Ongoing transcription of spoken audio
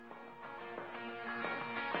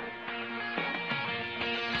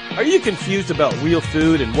Are you confused about real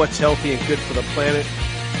food and what's healthy and good for the planet?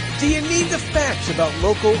 Do you need the facts about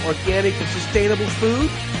local, organic, and sustainable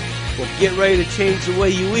food? Well, get ready to change the way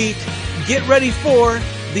you eat. Get ready for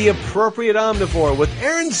The Appropriate Omnivore with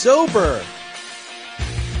Aaron Zober.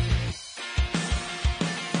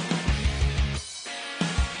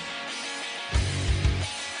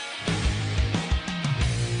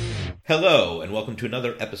 Hello, and welcome to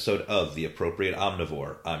another episode of The Appropriate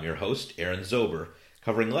Omnivore. I'm your host, Aaron Zober,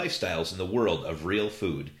 covering lifestyles in the world of real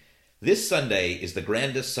food. This Sunday is the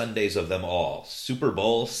grandest Sundays of them all, Super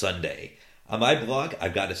Bowl Sunday. On my blog,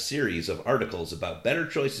 I've got a series of articles about better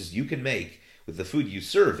choices you can make with the food you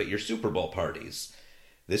serve at your Super Bowl parties.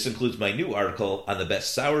 This includes my new article on the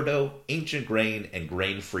best sourdough, ancient grain, and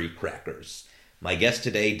grain-free crackers. My guest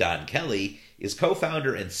today, Donn Kelly, is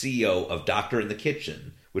co-founder and CEO of Doctor in the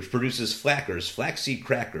Kitchen, which produces Flackers flaxseed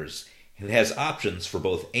crackers and has options for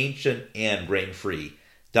both ancient and grain-free.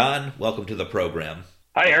 Donn, welcome to the program.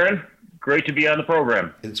 Hi, Aaron. Great to be on the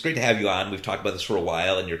program. It's great to have you on. We've talked about this for a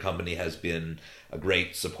while, and your company has been a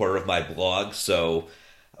great supporter of my blog, so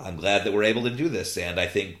I'm glad that we're able to do this, and I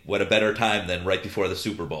think what a better time than right before the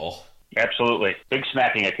Super Bowl. Absolutely. Big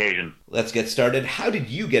snacking occasion. Let's get started. How did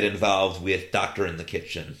you get involved with Doctor in the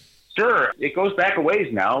Kitchen? Sure. It goes back a ways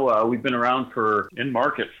now. We've been around in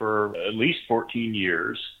market for at least 14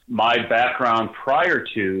 years. My background prior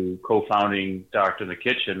to co-founding Doctor in the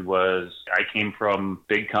Kitchen was I came from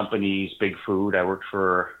big companies, big food. I worked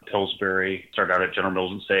for Pillsbury, started out at General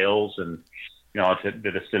Mills in sales, and I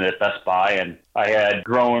did a stint at Best Buy, and I had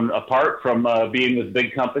grown apart from being with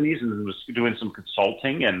big companies and was doing some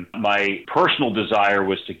consulting. And my personal desire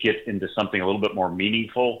was to get into something a little bit more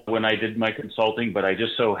meaningful when I did my consulting. But I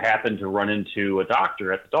just so happened to run into a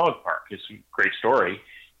doctor at the dog park. It's a great story.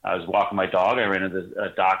 I was walking my dog. I ran into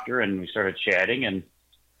a doctor, and we started chatting. And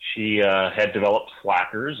she had developed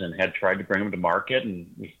Flackers and had tried to bring them to market.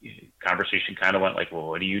 And conversation kind of went like, "Well,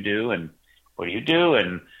 what do you do? And what do you do?"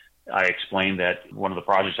 And I explained that one of the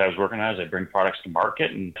projects I was working on is I bring products to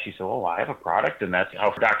market. And she said, "Oh, I have a product." And that's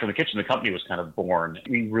how for Doctor in the Kitchen, the company was kind of born.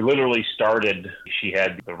 We literally started, she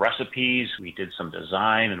had the recipes, we did some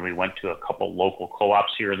design, and we went to a couple local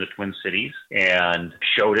co-ops here in the Twin Cities and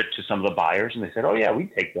showed it to some of the buyers. And they said, "Oh yeah, we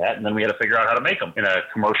take that." And then we had to figure out how to make them in a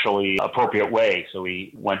commercially appropriate way. So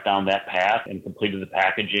we went down that path and completed the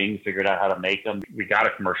packaging, figured out how to make them. We got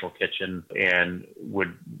a commercial kitchen and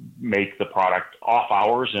would make the product off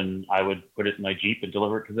hours, and I would put it in my Jeep and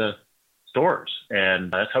deliver it to the stores.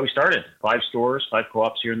 And that's how we started. 5 stores, 5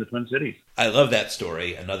 co-ops here in the Twin Cities. I love that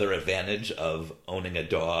story. Another advantage of owning a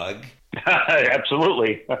dog.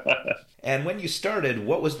 Absolutely. And when you started,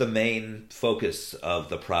 what was the main focus of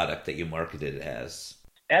the product that you marketed as?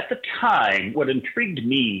 At the time, what intrigued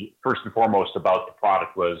me first and foremost about the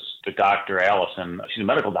product was the Dr. Allison. She's a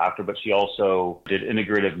medical doctor, but she also did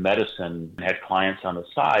integrative medicine and had clients on the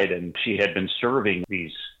side. And she had been serving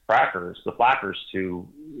these crackers, the Flackers, to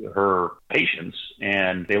her patients,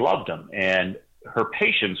 and they loved them. And her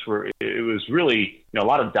patients it was really, a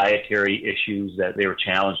lot of dietary issues that they were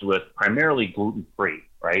challenged with, primarily gluten-free,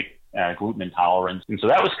 right? Gluten intolerance. And so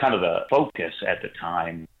that was kind of the focus at the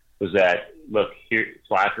time. Was that, look, here,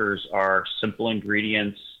 Flackers are simple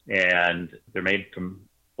ingredients, and they're made from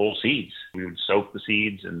whole seeds. We would soak the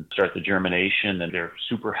seeds and start the germination, and they're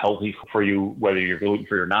super healthy for you, whether you're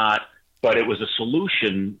gluten-free or not. But it was a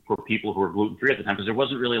solution for people who were gluten-free at the time, because there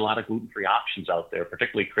wasn't really a lot of gluten-free options out there,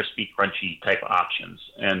 particularly crispy, crunchy type of options.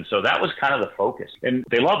 And so that was kind of the focus. And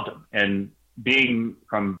they loved them. And being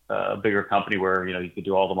from a bigger company where, you could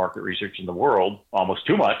do all the market research in the world, almost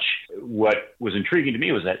too much, what was intriguing to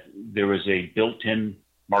me was that there was a built-in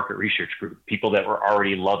market research group, people that were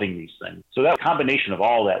already loving these things. So that combination of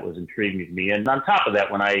all that was intriguing to me. And on top of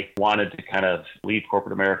that, when I wanted to kind of leave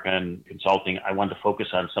corporate America and consulting, I wanted to focus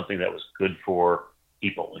on something that was good for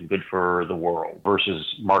people and good for the world versus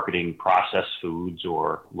marketing processed foods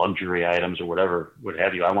or luxury items or whatever, what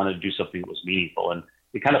have you. I wanted to do something that was meaningful. And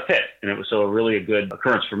it kind of fit. And it was so really a good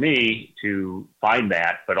occurrence for me to find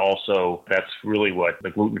that, but also that's really what the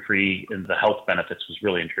gluten-free and the health benefits was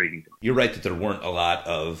really intriguing to me. You're right that there weren't a lot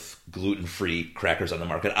of gluten-free crackers on the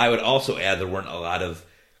market. I would also add there weren't a lot of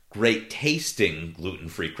great tasting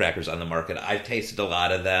gluten-free crackers on the market. I've tasted a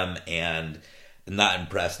lot of them and I'm not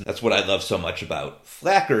impressed. That's what I love so much about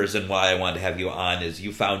Flackers, and why I wanted to have you on is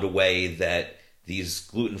you found a way that these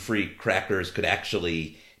gluten-free crackers could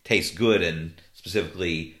actually taste good, and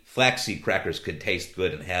specifically flaxseed crackers could taste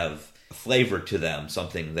good and have a flavor to them,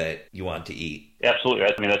 something that you want to eat. Absolutely.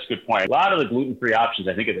 I mean, that's a good point. A lot of the gluten-free options,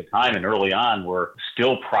 I think at the time and early on, were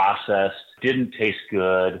still processed, didn't taste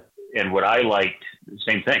good, And what I liked, the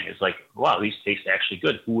same thing, is like, wow, these taste actually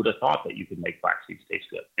good. Who would have thought that you could make flax seeds taste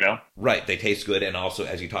good, you know? Right, they taste good, and also,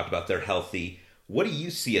 as you talked about, they're healthy. What do you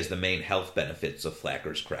see as the main health benefits of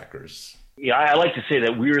Flackers crackers? Yeah, I like to say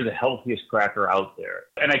that we're the healthiest cracker out there.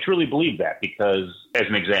 And I truly believe that because, as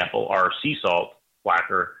an example, our sea salt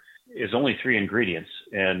flacker is only 3 ingredients,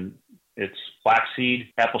 and it's flaxseed,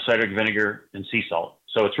 apple cider vinegar, and sea salt.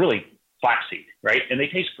 So it's really flaxseed, right? And they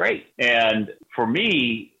taste great. And for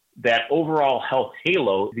me, that overall health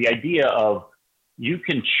halo, the idea of you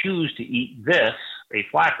can choose to eat this, a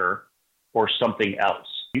flacker, or something else.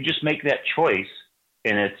 You just make that choice,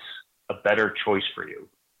 and it's a better choice for you.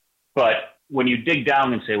 But when you dig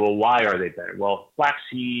down and say, well, why are they better? Well, flax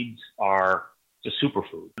seeds are just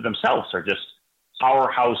superfood. Themselves are just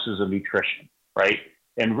powerhouses of nutrition, right?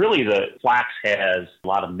 And really the flax has a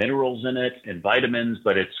lot of minerals in it and vitamins,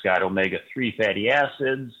 but it's got omega-3 fatty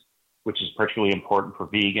acids, which is particularly important for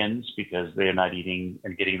vegans because they're not eating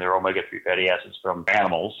and getting their omega-3 fatty acids from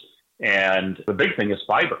animals. And the big thing is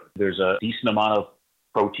fiber. There's a decent amount of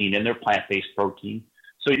protein in there, plant-based protein.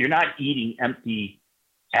 So you're not eating empty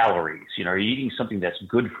calories. You're eating something that's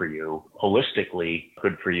good for you, holistically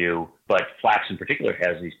good for you, but flax in particular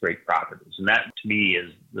has these great properties. And that, to me,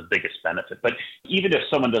 is the biggest benefit. But even if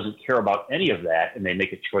someone doesn't care about any of that and they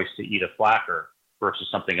make a choice to eat a flacker versus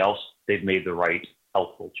something else, they've made the right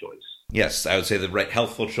healthful choice. Yes, I would say the right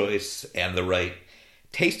healthful choice and the right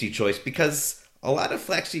tasty choice, because a lot of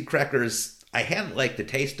flaxseed crackers I hadn't liked the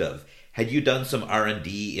taste of. Had you done some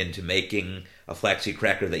R&D into making a flaxseed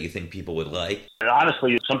cracker that you think people would like? And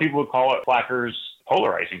honestly, some people would call it flackers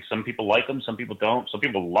polarizing. Some people like them, some people don't. Some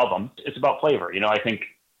people love them. It's about flavor. I think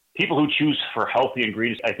people who choose for healthy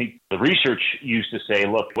ingredients, I think the research used to say,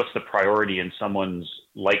 look, what's the priority in someone's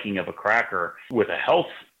liking of a cracker? With a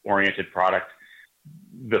health-oriented product,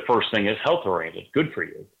 the first thing is health-oriented, good for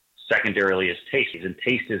you. Secondarily is taste. And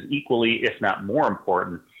taste is equally, if not more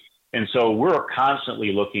important. And so we're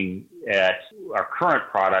constantly looking at our current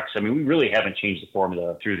products. I mean, we really haven't changed the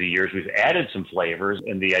formula through the years. We've added some flavors,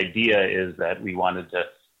 and the idea is that we wanted to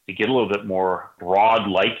get a little bit more broad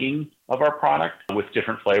liking of our product with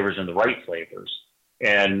different flavors and the right flavors.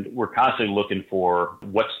 And we're constantly looking for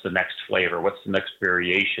what's the next flavor, what's the next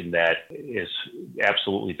variation that is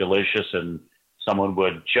absolutely delicious and someone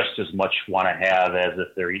would just as much want to have as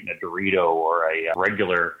if they're eating a Dorito or a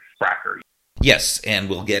regular cracker. Yes, and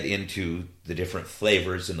we'll get into the different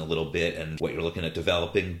flavors in a little bit and what you're looking at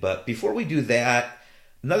developing. But before we do that,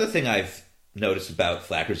 another thing I've noticed about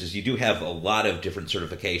Flackers is you do have a lot of different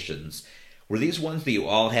certifications. Were these ones that you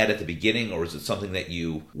all had at the beginning, or is it something that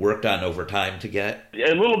you worked on over time to get?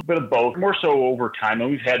 A little bit of both, more so over time.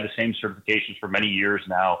 And we've had the same certifications for many years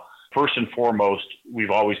now. First and foremost,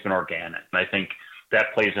 we've always been organic. And I think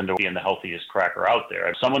that plays into being the healthiest cracker out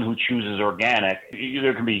there. Someone who chooses organic,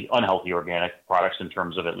 there can be unhealthy organic products in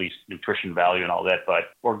terms of at least nutrition value and all that, but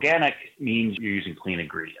organic means you're using clean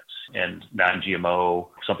ingredients and non-GMO,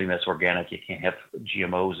 something that's organic, you can't have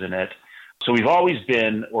GMOs in it. So we've always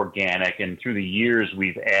been organic, and through the years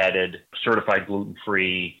we've added certified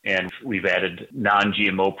gluten-free, and we've added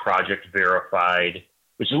non-GMO project verified,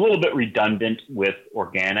 which is a little bit redundant with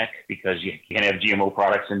organic because you can't have GMO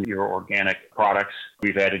products in your organic products.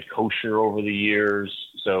 We've added kosher over the years.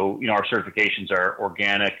 So, our certifications are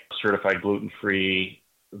organic, certified gluten-free,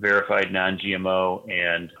 verified non-GMO,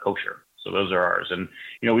 and kosher. So those are ours. And,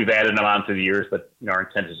 we've added them on through the years, but our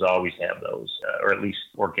intent is to always have those, or at least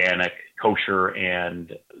organic, kosher,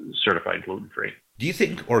 and certified gluten-free. Do you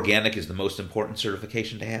think organic is the most important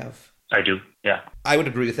certification to have? I do, yeah. I would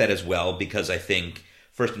agree with that as well, because I think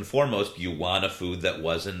first and foremost, you want a food that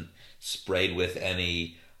wasn't sprayed with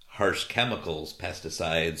any harsh chemicals,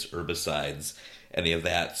 pesticides, herbicides, any of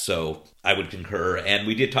that. So I would concur. And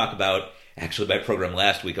we did talk about, actually, my program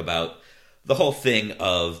last week about the whole thing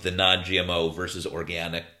of the non-GMO versus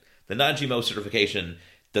organic. The non-GMO certification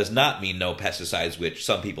does not mean no pesticides, which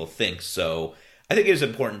some people think. So I think it is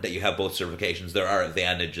important that you have both certifications. There are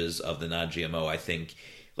advantages of the non-GMO. I think,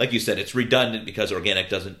 like you said, it's redundant because organic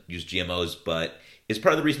doesn't use GMOs, but is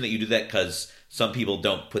part of the reason that you do that because some people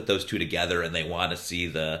don't put those two together and they want to see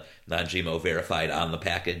the non-GMO verified on the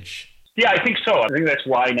package? Yeah, I think so. I think that's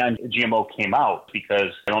why non-GMO came out,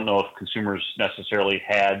 because I don't know if consumers necessarily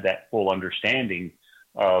had that full understanding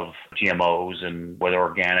of GMOs and whether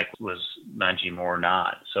organic was non-GMO or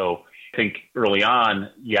not. So I think early on,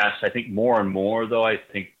 yes. I think more and more, though, I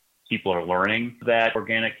think people are learning that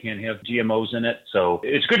organic can have GMOs in it. So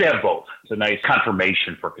it's good to have both. It's a nice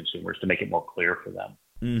confirmation for consumers to make it more clear for them.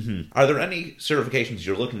 Mm-hmm. Are there any certifications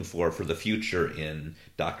you're looking for the future in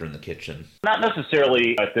Doctor in the Kitchen? Not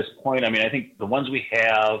necessarily at this point. I mean, I think the ones we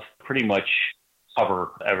have pretty much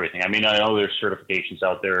cover everything. I mean, I know there's certifications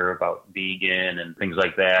out there about vegan and things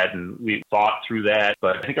like that, and we thought through that,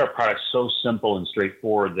 but I think our product's so simple and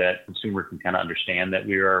straightforward that consumer can kind of understand that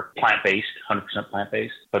we are plant-based, 100%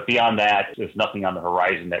 plant-based. But beyond that, there's nothing on the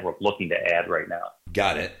horizon that we're looking to add right now.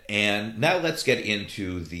 Got it. And now let's get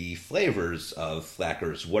into the flavors of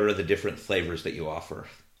Flackers. What are the different flavors that you offer?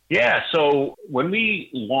 Yeah, so when we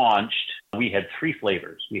launched, we had 3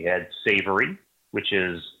 flavors. We had savory, which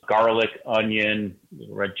is garlic, onion,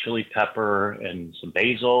 red chili pepper, and some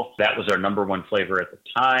basil. That was our number 1 flavor at the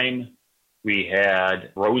time. We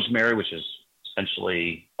had rosemary, which is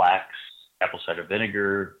essentially flax, apple cider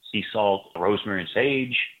vinegar, sea salt, rosemary, and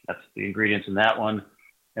sage. That's the ingredients in that one.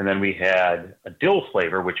 And then we had a dill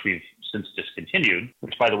flavor, which we've since discontinued,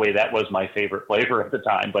 which, by the way, that was my favorite flavor at the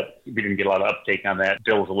time, but we didn't get a lot of uptake on that.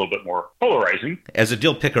 Dill was a little bit more polarizing. As a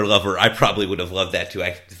dill picker lover, I probably would have loved that too.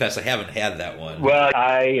 I confess I haven't had that one. Well,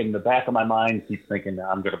 in the back of my mind, keep thinking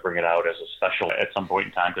I'm going to bring it out as a special at some point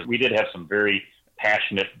in time, because we did have some very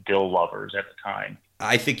passionate dill lovers at the time.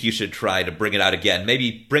 I think you should try to bring it out again.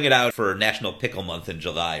 Maybe bring it out for National Pickle Month in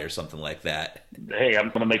July or something like that. Hey, I'm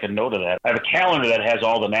going to make a note of that. I have a calendar that has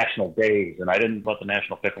all the national days, and I didn't put the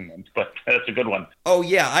National Pickle Month, but that's a good one. Oh,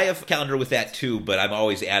 yeah, I have a calendar with that too, but I'm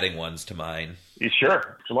always adding ones to mine.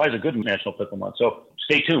 Sure. July's a good National Pickle Month, so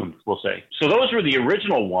stay tuned, we'll say. So those were the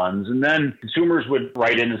original ones, and then consumers would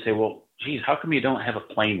write in and say, well, geez, how come you don't have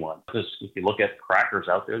a plain one? Because if you look at crackers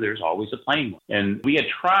out there, there's always a plain one. And we had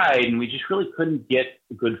tried, and we just really couldn't get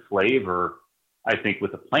a good flavor, I think,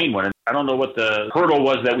 with the plain one. And I don't know what the hurdle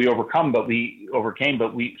was that we overcame,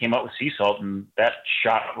 but we came out with sea salt, and that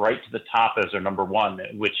shot right to the top as our number 1,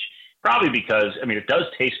 which probably because, I mean, it does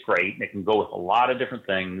taste great, and it can go with a lot of different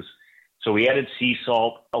things. So we added sea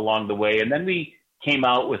salt along the way, and then we came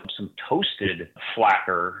out with some toasted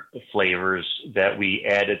Flacker flavors that we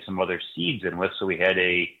added some other seeds in with. So we had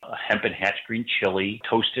a hemp and hatch green chili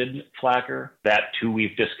toasted Flacker. That too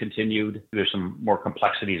we've discontinued. There's some more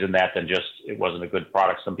complexities in that than just it wasn't a good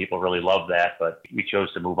product. Some people really love that, but we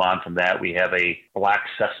chose to move on from that. We have a black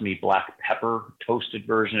sesame, black pepper toasted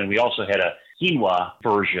version, and we also had a quinoa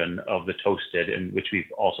version of the toasted, and which we've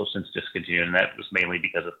also since discontinued, and that was mainly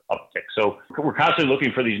because of uptick. So we're constantly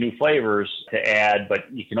looking for these new flavors to add, but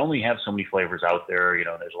you can only have so many flavors out there. You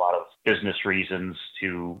know, there's a lot of business reasons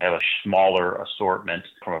to have a smaller assortment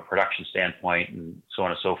from a production standpoint and so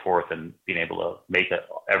on and so forth, and being able to make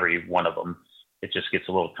every one of them, it just gets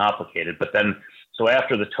a little complicated. But then, so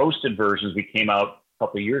after the toasted versions, we came out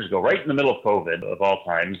couple of years ago, right in the middle of COVID, of all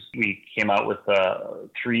times, we came out with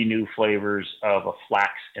 3 new flavors of a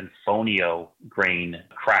flax and fonio grain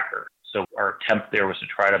cracker. So our attempt there was to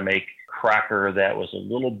try to make cracker that was a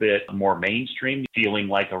little bit more mainstream, feeling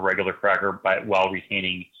like a regular cracker, while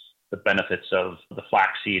retaining the benefits of the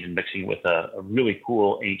flaxseed and mixing with a really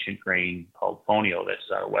cool ancient grain called fonio that's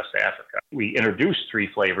out of West Africa. We introduced 3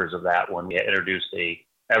 flavors of that one. We introduced a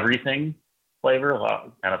everything flavor,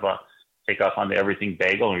 kind of a takeoff on the everything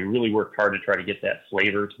bagel, and we really worked hard to try to get that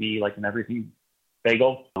flavor to be like an everything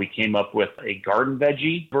bagel. We came up with a garden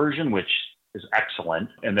veggie version, which is excellent,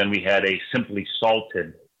 and then we had a simply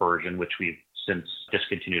salted version, which we've since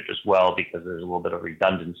discontinued as well because there's a little bit of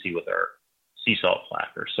redundancy with our sea salt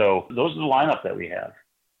Flacker. So those are the lineup that we have.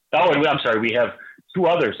 Oh, and I'm sorry, we have 2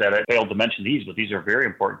 others that I failed to mention these, but these are very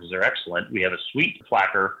important because they're excellent. We have a sweet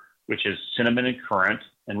Flacker, which is cinnamon and currant,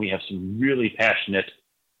 and we have some really passionate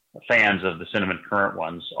fans of the cinnamon currant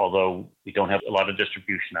ones, although we don't have a lot of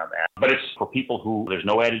distribution on that. But it's for people who there's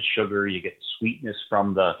no added sugar. You get sweetness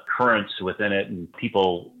from the currants within it, and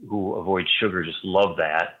people who avoid sugar just love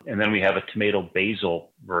that. And then we have a tomato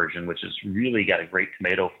basil version, which has really got a great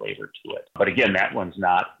tomato flavor to it. But again, that one's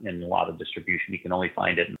not in a lot of distribution. You can only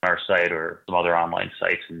find it on our site or some other online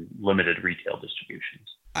sites and limited retail distributions.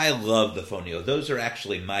 I love the fonio. Those are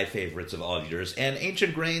actually my favorites of all of yours. And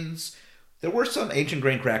ancient grains, there were some ancient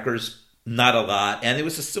grain crackers, not a lot, and it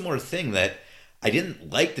was a similar thing that I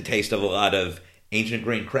didn't like the taste of a lot of ancient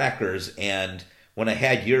grain crackers, and when I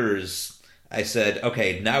had yours, I said,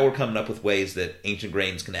 okay, now we're coming up with ways that ancient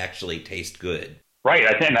grains can actually taste good. Right.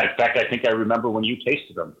 In fact, I think I remember when you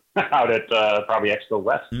tasted them out at probably Expo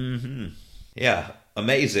West. Mm-hmm. Yeah,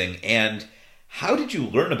 amazing. And how did you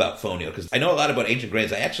learn about fonio? Because I know a lot about ancient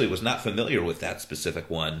grains. I actually was not familiar with that specific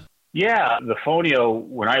one. Yeah, the fonio,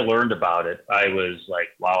 when I learned about it, I was like,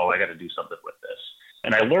 wow, I got to do something with this.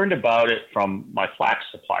 And I learned about it from my flax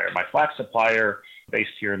supplier. My flax supplier,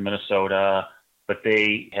 based here in Minnesota, but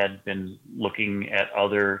they had been looking at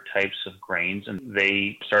other types of grains, and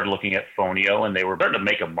they started looking at fonio, and they were starting to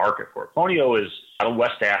make a market for it. Fonio is out of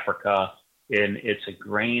West Africa, and it's a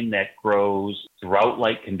grain that grows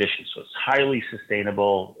drought-like conditions, so it's highly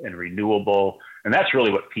sustainable and renewable, and that's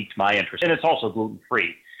really what piqued my interest. And it's also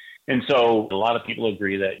gluten-free. And so a lot of people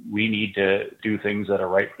agree that we need to do things that are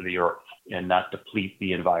right for the earth and not deplete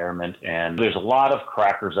the environment. And there's a lot of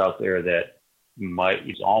crackers out there that might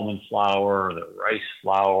use almond flour, the rice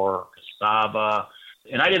flour, cassava.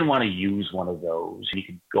 And I didn't want to use one of those. You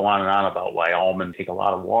could go on and on about why almonds take a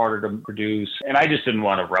lot of water to produce. And I just didn't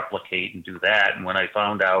want to replicate and do that. And when I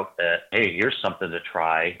found out that, hey, here's something to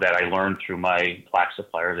try that I learned through my flax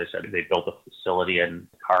supplier, they said they built a facility in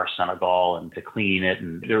Dakar, Senegal, and to clean it.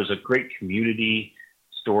 And there was a great community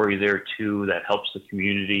story there too that helps the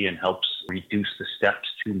community and helps reduce the steps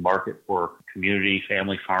to market for community,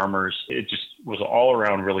 family farmers. It just was all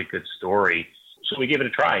around really good story. So we gave it a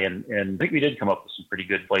try, and I think we did come up with some pretty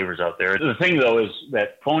good flavors out there. The thing, though, is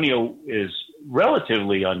that fonio is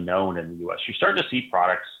relatively unknown in the U.S. You're starting to see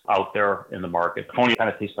products out there in the market. Fonio kind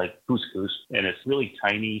of tastes like couscous, and it's really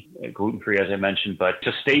tiny, gluten-free, as I mentioned, but it's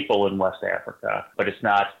a staple in West Africa, but it's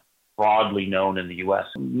not broadly known in the U.S.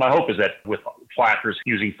 My hope is that with Flackers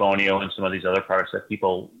using fonio and some of these other products, that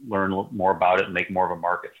people learn more about it and make more of a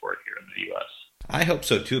market for it here in the U.S. I hope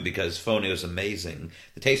so too, because fonio is amazing.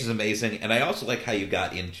 The taste is amazing, and I also like how you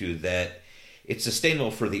got into that it's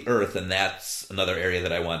sustainable for the earth, and that's another area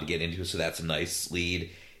that I wanted to get into, so that's a nice lead.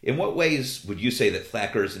 In what ways would you say that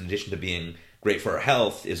Flackers, in addition to being great for our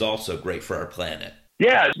health, is also great for our planet?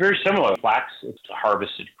 Yeah, it's very similar. Flax, it's a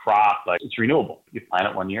harvested crop, but it's renewable. You plant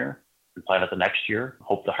it one year, you plant it the next year,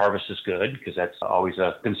 hope the harvest is good, because that's always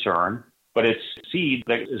a concern. But it's seed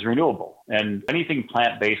that is renewable. And anything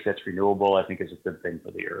plant-based that's renewable, I think, is a good thing for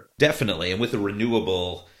the earth. Definitely. And with the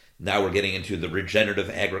renewable, now we're getting into the regenerative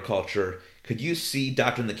agriculture. Could you see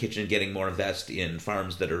Doctor in the Kitchen getting more invested in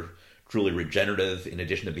farms that are truly regenerative in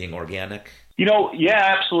addition to being organic?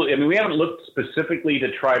 Yeah, absolutely. I mean, we haven't looked specifically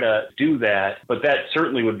to try to do that, but that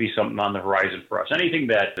certainly would be something on the horizon for us. Anything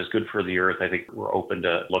that is good for the earth, I think we're open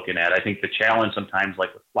to looking at. I think the challenge sometimes,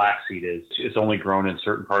 like with flaxseed, is it's only grown in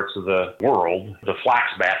certain parts of the world. The flax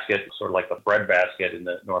basket, sort of like the bread basket in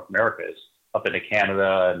North America, is up into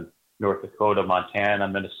Canada and North Dakota, Montana,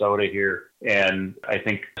 Minnesota here. And I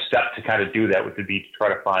think a step to kind of do that would be to try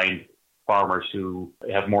to find farmers who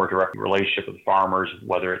have more direct relationship with farmers,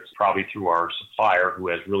 whether it's probably through our supplier who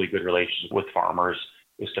has really good relations with farmers,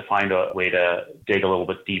 is to find a way to dig a little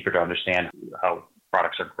bit deeper to understand how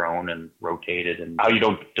products are grown and rotated and how you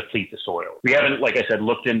don't deplete the soil. We haven't, like I said,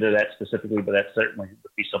 looked into that specifically, but that certainly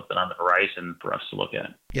would be something on the horizon for us to look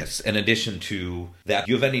at. Yes, in addition to that,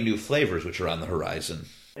 do you have any new flavors which are on the horizon?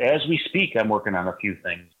 As we speak, I'm working on a few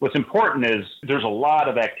things. What's important is there's a lot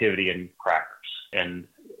of activity in crackers and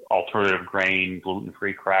alternative grain,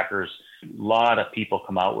 gluten-free crackers. A lot of people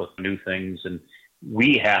come out with new things, and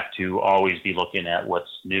we have to always be looking at what's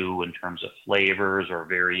new in terms of flavors or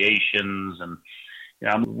variations. And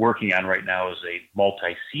I'm working on right now is a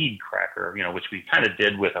multi-seed cracker, which we kind of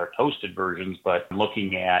did with our toasted versions, but I'm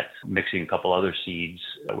looking at mixing a couple other seeds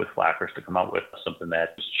with Flackers to come out with something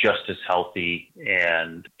that's just as healthy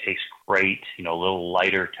and tastes great, a little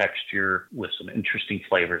lighter texture with some interesting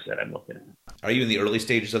flavors that I'm looking at. Are you in the early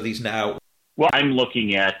stages of these now? Well, I'm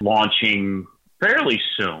looking at launching fairly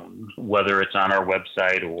soon, whether it's on our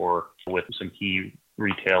website or with some key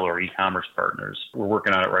retail or e-commerce partners. We're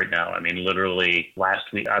working on it right now. I mean, literally last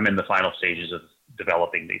week, I'm in the final stages of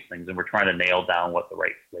developing these things, and we're trying to nail down what the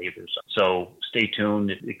right flavors are. So stay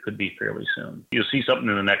tuned. It could be fairly soon. You'll see something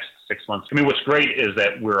in the next 6 months. I mean, what's great is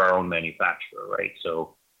that we're our own manufacturer, right?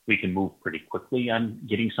 So we can move pretty quickly on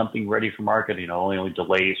getting something ready for market. Only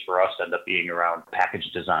delays for us end up being around package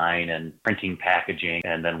design and printing packaging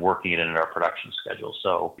and then working it into our production schedule.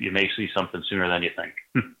 So you may see something sooner than you think.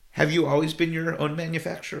 Have you always been your own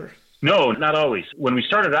manufacturer? No, not always. When we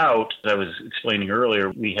started out, as I was explaining earlier,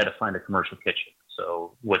 we had to find a commercial kitchen.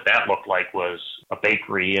 So what that looked like was a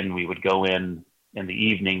bakery, and we would go in the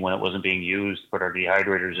evening when it wasn't being used, put our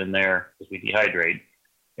dehydrators in there because we dehydrate,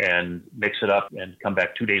 and mix it up and come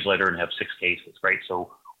back 2 days later and have 6 cases, right?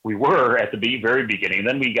 So we were at the very beginning.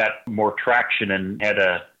 Then we got more traction and had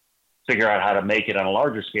to figure out how to make it on a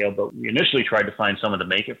larger scale. But we initially tried to find someone to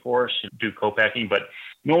make it for us, do co-packing, but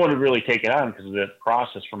no one would really take it on because the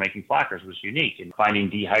process for making Flackers was unique, and finding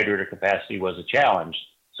dehydrator capacity was a challenge.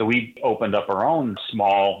 So we opened up our own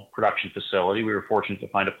small production facility. We were fortunate to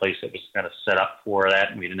find a place that was kind of set up for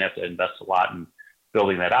that, and we didn't have to invest a lot in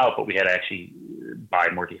building that out, but we had to actually buy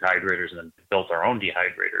more dehydrators and then built our own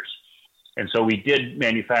dehydrators. And so we did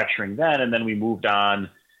manufacturing then, and then we moved on.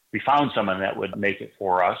 We found someone that would make it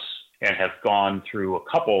for us and have gone through a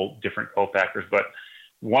couple different co-packers, but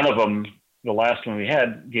one of them, the last one we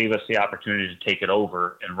had, gave us the opportunity to take it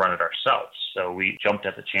over and run it ourselves. So we jumped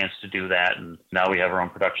at the chance to do that, and now we have our own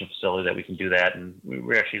production facility that we can do that. And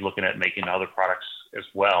we're actually looking at making other products as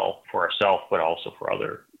well for ourselves, but also for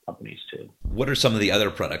other companies too. What are some of the other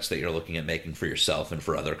products that you're looking at making for yourself and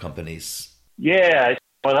for other companies? Yeah,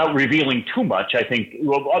 without revealing too much, I think,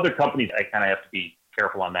 well, other companies, I kind of have to be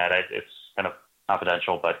careful on that. It's kind of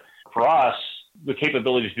confidential, but for us, the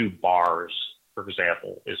capability to do bars, for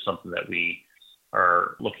example, is something that we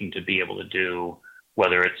are looking to be able to do,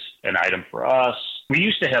 whether it's an item for us. We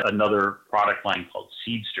used to have another product line called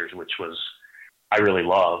Seedsters, which I really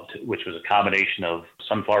loved, which was a combination of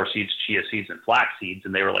sunflower seeds, chia seeds, and flax seeds,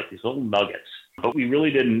 and they were like these little nuggets. But we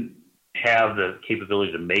really didn't have the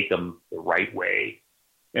capability to make them the right way.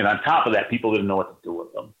 And on top of that, people didn't know what to do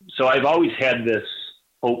with them. So I've always had this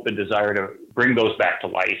hope and desire to bring those back to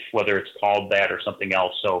life, whether it's called that or something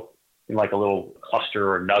else. So like a little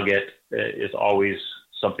cluster or nugget is always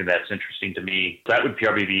something that's interesting to me. That would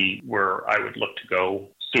probably be where I would look to go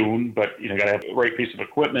soon, but got to have the right piece of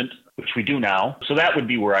equipment, which we do now. So that would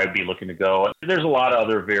be where I'd be looking to go. There's a lot of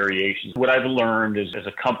other variations. What I've learned is, as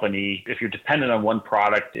a company, if you're dependent on one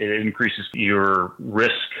product, it increases your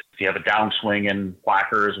risk. If you have a downswing in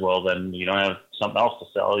Flackers, well, then you don't have something else to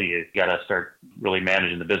sell. You got to start really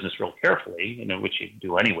managing the business real carefully, which you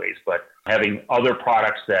do anyways. But having other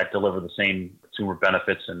products that deliver the same consumer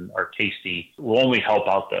benefits and are tasty will only help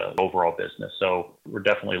out the overall business. So we're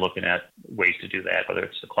definitely looking at ways to do that, whether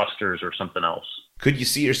it's the clusters or something else. Could you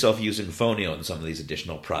see yourself using Fonio in some of these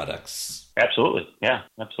additional products? Absolutely. Yeah,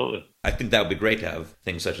 absolutely. I think that would be great to have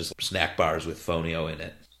things such as snack bars with Fonio in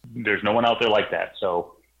it. There's no one out there like that.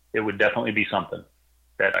 So it would definitely be something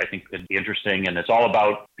that I think could be interesting. And it's all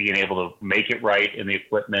about being able to make it right in the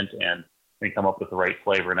equipment and come up with the right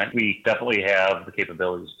flavor. And we definitely have the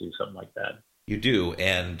capabilities to do something like that. You do.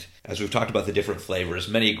 And as we've talked about the different flavors,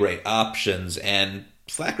 many great options. And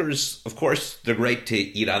Flackers, of course, they're great to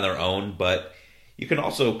eat on their own, but you can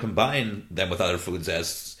also combine them with other foods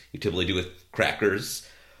as you typically do with crackers.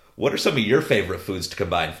 What are some of your favorite foods to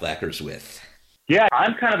combine Flackers with? Yeah,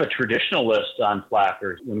 I'm kind of a traditionalist on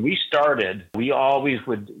Flackers. When we started, we always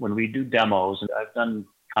would, when we do demos, and I've done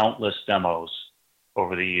countless demos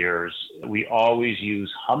over the years, we always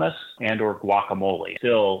use hummus and or guacamole.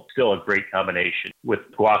 Still a great combination. With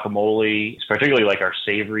guacamole, particularly like our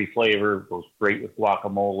savory flavor, goes great with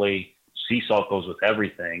guacamole. Sea salt goes with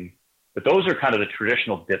everything. But those are kind of the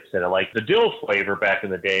traditional dips that I like. The dill flavor back in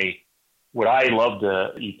the day, what I loved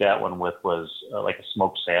to eat that one with was like a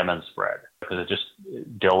smoked salmon spread, because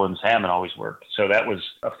dill and salmon always worked. So that was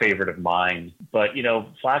a favorite of mine. But,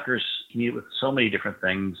 Flackers, you can eat it with so many different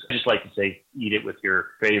things. I just like to say, eat it with your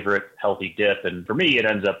favorite healthy dip. And for me, it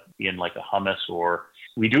ends up being like a hummus, or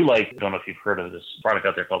we do like, I don't know if you've heard of this product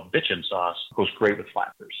out there called bitchin sauce. It goes great with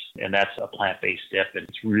Flackers. And that's a plant-based dip, and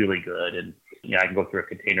it's really good. And I can go through a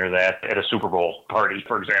container of that at a Super Bowl party,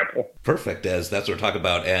 for example. Perfect, as that's what we're talking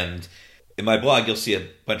about. And in my blog, you'll see a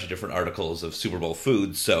bunch of different articles of Super Bowl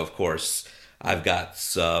foods. So, of course, I've got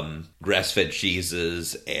some grass-fed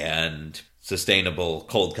cheeses and sustainable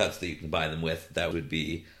cold cuts that you can buy them with. That would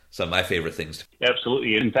be some of my favorite things.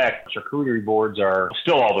 Absolutely. In fact, charcuterie boards are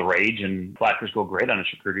still all the rage, and Flackers go great on a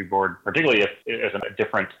charcuterie board, particularly if as a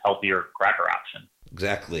different, healthier cracker option.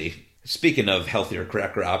 Exactly. Speaking of healthier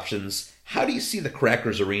cracker options, how do you see the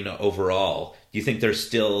crackers arena overall? Do you think there's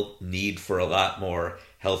still need for a lot more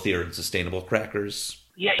healthier and sustainable crackers?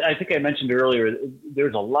 Yeah, I think I mentioned earlier,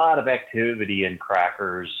 there's a lot of activity in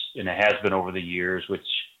crackers, and it has been over the years, with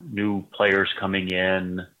new players coming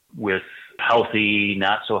in with healthy,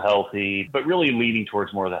 not so healthy, but really leaning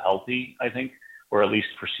towards more of the healthy, I think, or at least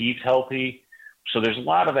perceived healthy. So there's a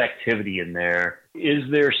lot of activity in there. Is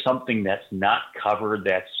there something that's not covered,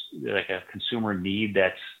 that's like a consumer need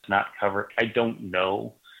that's not covered? I don't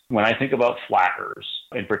know. When I think about Flackers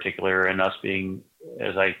in particular, and us being,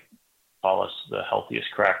 as I call us, the healthiest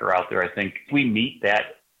cracker out there, I think we meet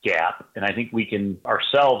that gap, and I think we can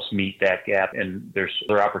ourselves meet that gap, and there's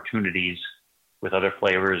other opportunities with other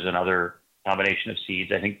flavors and other combination of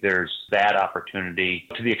seeds. I think there's that opportunity.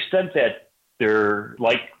 To the extent that they're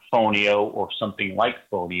like Fonio or something like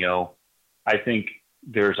Fonio, I think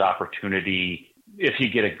there's opportunity if you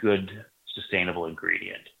get a good sustainable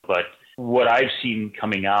ingredient. But what I've seen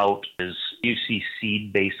coming out is you see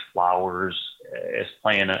seed-based flours as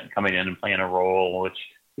coming in and playing a role, which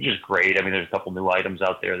which is great. I mean, there's a couple new items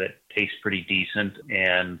out there that taste pretty decent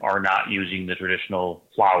and are not using the traditional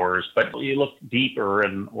flours. But you look deeper,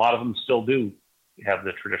 and a lot of them still do have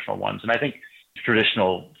the traditional ones. And I think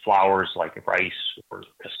traditional flours like rice or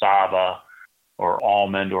cassava or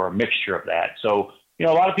almond or a mixture of that. So, a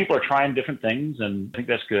lot of people are trying different things, and I think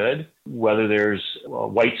that's good. Whether there's a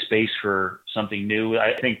white space for something new,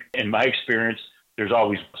 I think in my experience, there's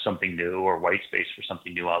always something new or white space for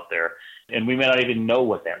something new out there. And we may not even know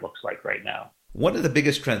what that looks like right now. One of the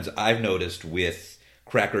biggest trends I've noticed with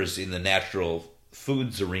crackers in the natural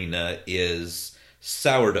foods arena is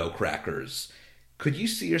sourdough crackers. Could you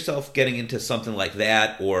see yourself getting into something like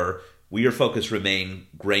that, or will your focus remain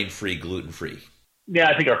grain-free, gluten-free? Yeah,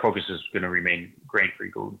 I think our focus is going to remain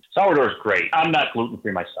grain-free, gluten. Sourdough is great. I'm not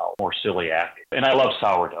gluten-free myself, or celiac, and I love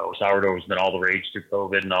sourdough. Sourdough has been all the rage through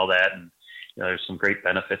COVID and all that, and there's some great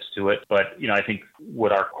benefits to it. But, I think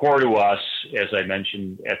what our core to us, as I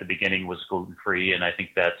mentioned at the beginning, was gluten-free, and I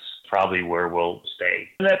think that's probably where we'll stay.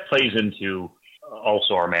 And that plays into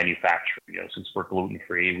also our manufacturing. Since we're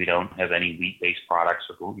gluten-free, we don't have any wheat-based products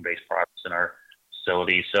or gluten-based products in our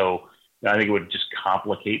facility. So I think it would just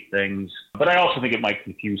complicate things. But I also think it might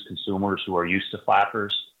confuse consumers who are used to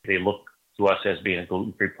Flackers. They look to us as being a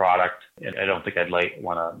gluten-free product, and I don't think I'd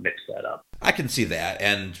want to mix that up. I can see that,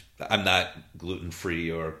 and I'm not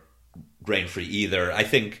gluten-free or grain-free either. I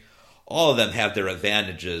think all of them have their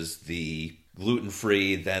advantages. The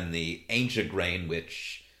gluten-free, then the ancient grain,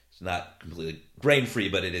 which is not completely grain-free,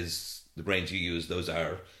 but it is the grains you use, those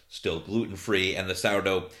are still gluten-free, and the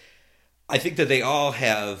sourdough. I think that they all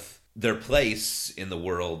have their place in the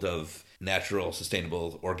world of natural,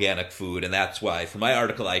 sustainable, organic food, and that's why for my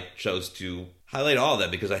article I chose to highlight all of them,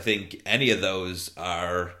 because I think any of those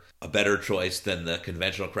are a better choice than the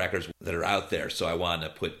conventional crackers that are out there. So I want to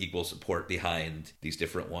put equal support behind these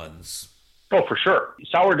different ones. Oh, for sure.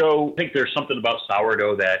 Sourdough, I think there's something about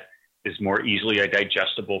sourdough that is more easily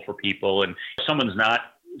digestible for people. And if someone's not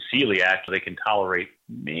celiac, they can tolerate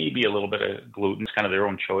maybe a little bit of gluten. It's kind of their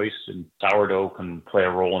own choice, and sourdough can play a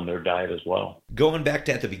role in their diet as well. Going back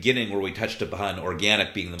to at the beginning where we touched upon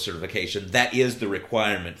organic being the certification, that is the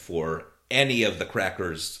requirement for any of the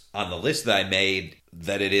crackers on the list that I made,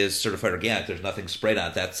 that it is certified organic. There's nothing sprayed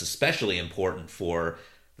on it. That's especially important for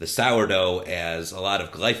the sourdough, as a lot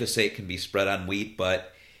of glyphosate can be spread on wheat,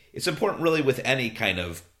 but it's important really with any kind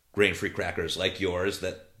of grain-free crackers like yours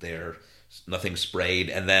that they're nothing sprayed.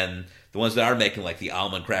 And then the ones that are making like the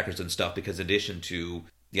almond crackers and stuff, because in addition to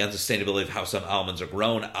the unsustainability of how some almonds are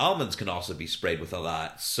grown, almonds can also be sprayed with a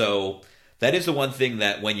lot. So that is the one thing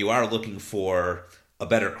that when you are looking for a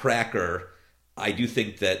better cracker, I do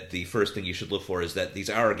think that the first thing you should look for is that these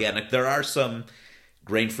are organic. There are some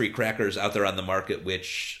grain-free crackers out there on the market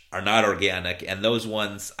which are not organic, and those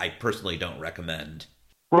ones I personally don't recommend.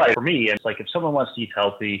 Right. For me, it's like if someone wants to eat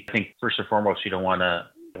healthy, I think first and foremost, you don't want to,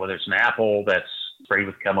 whether it's an apple that's sprayed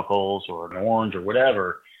with chemicals or an orange or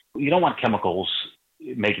whatever, you don't want chemicals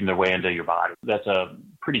making their way into your body. That's a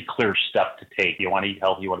pretty clear step to take. You want to eat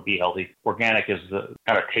healthy, you want to be healthy. Organic is the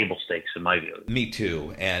kind of table stakes in my view. Me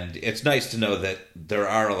too. And it's nice to know that there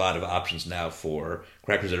are a lot of options now for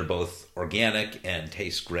crackers that are both organic and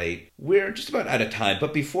taste great. We're just about out of time,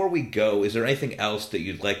 but before we go, is there anything else that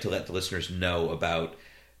you'd like to let the listeners know about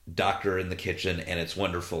Doctor in the Kitchen and its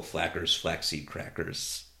wonderful Flackers flaxseed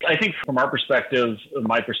crackers? I think from our perspective,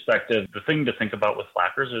 my perspective, the thing to think about with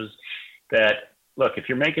Flackers is that, look, if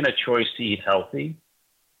you're making a choice to eat healthy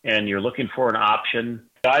and you're looking for an option,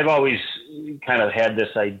 I've always kind of had this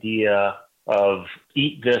idea of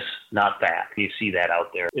eat this, not that. You see that out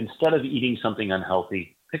there. Instead of eating something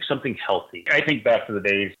unhealthy, pick something healthy. I think back to the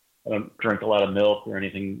days, I don't drink a lot of milk or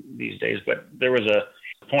anything these days, but there was a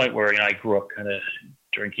point where I grew up kind of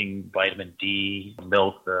drinking vitamin D,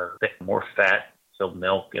 milk, the thick, more fat-filled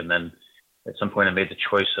milk, and then at some point I made the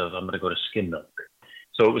choice of I'm going to go to skim milk.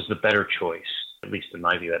 So it was the better choice, at least in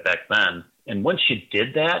my view, back then. And once you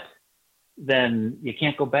did that, then you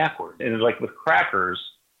can't go backward. And like with crackers,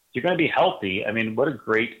 you're going to be healthy. I mean, what a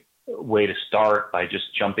great way to start by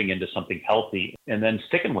just jumping into something healthy and then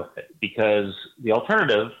sticking with it, because the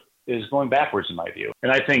alternative is going backwards in my view.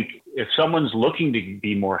 And I think if someone's looking to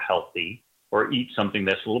be more healthy or eat something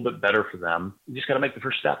that's a little bit better for them, you just got to make the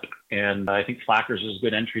first step. And I think Flackers is a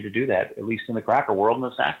good entry to do that, at least in the cracker world and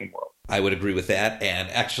the snacking world. I would agree with that. And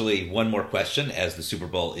actually, one more question, as the Super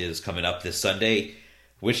Bowl is coming up this Sunday.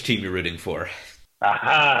 Which team you're rooting for?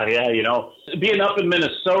 Aha, yeah, being up in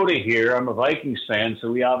Minnesota here, I'm a Vikings fan,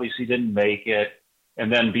 so we obviously didn't make it.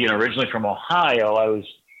 And then being originally from Ohio, I was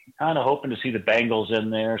kind of hoping to see the Bengals in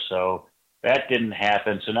there, so that didn't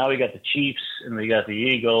happen. So now we got the Chiefs and we got the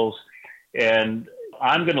Eagles. And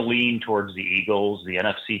I'm going to lean towards the Eagles, the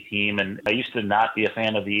NFC team. And I used to not be a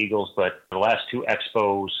fan of the Eagles, but the last two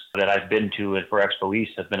expos that I've been to for Expo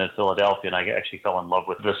East have been in Philadelphia, and I actually fell in love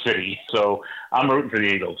with the city. So I'm rooting for the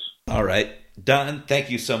Eagles. All right. Donn, thank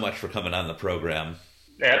you so much for coming on the program.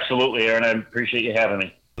 Absolutely, Aaron. I appreciate you having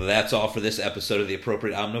me. That's all for this episode of The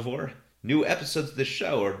Appropriate Omnivore. New episodes of this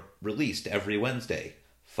show are released every Wednesday.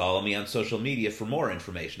 Follow me on social media for more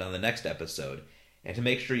information on the next episode. And to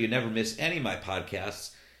make sure you never miss any of my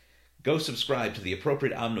podcasts, go subscribe to The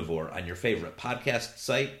Appropriate Omnivore on your favorite podcast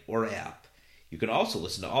site or app. You can also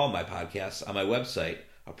listen to all my podcasts on my website,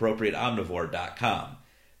 appropriateomnivore.com.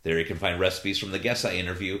 There you can find recipes from the guests I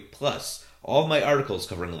interview, plus all of my articles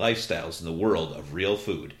covering lifestyles in the world of real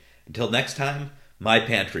food. Until next time, my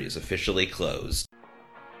pantry is officially closed.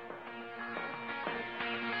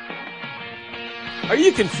 Are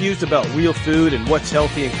you confused about real food and what's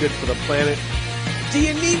healthy and good for the planet? Do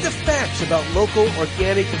you need the facts about local,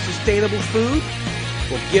 organic, and sustainable food?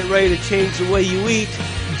 Well, get ready to change the way you eat.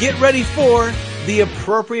 Get ready for The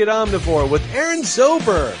Appropriate Omnivore with Aaron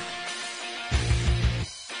Zober.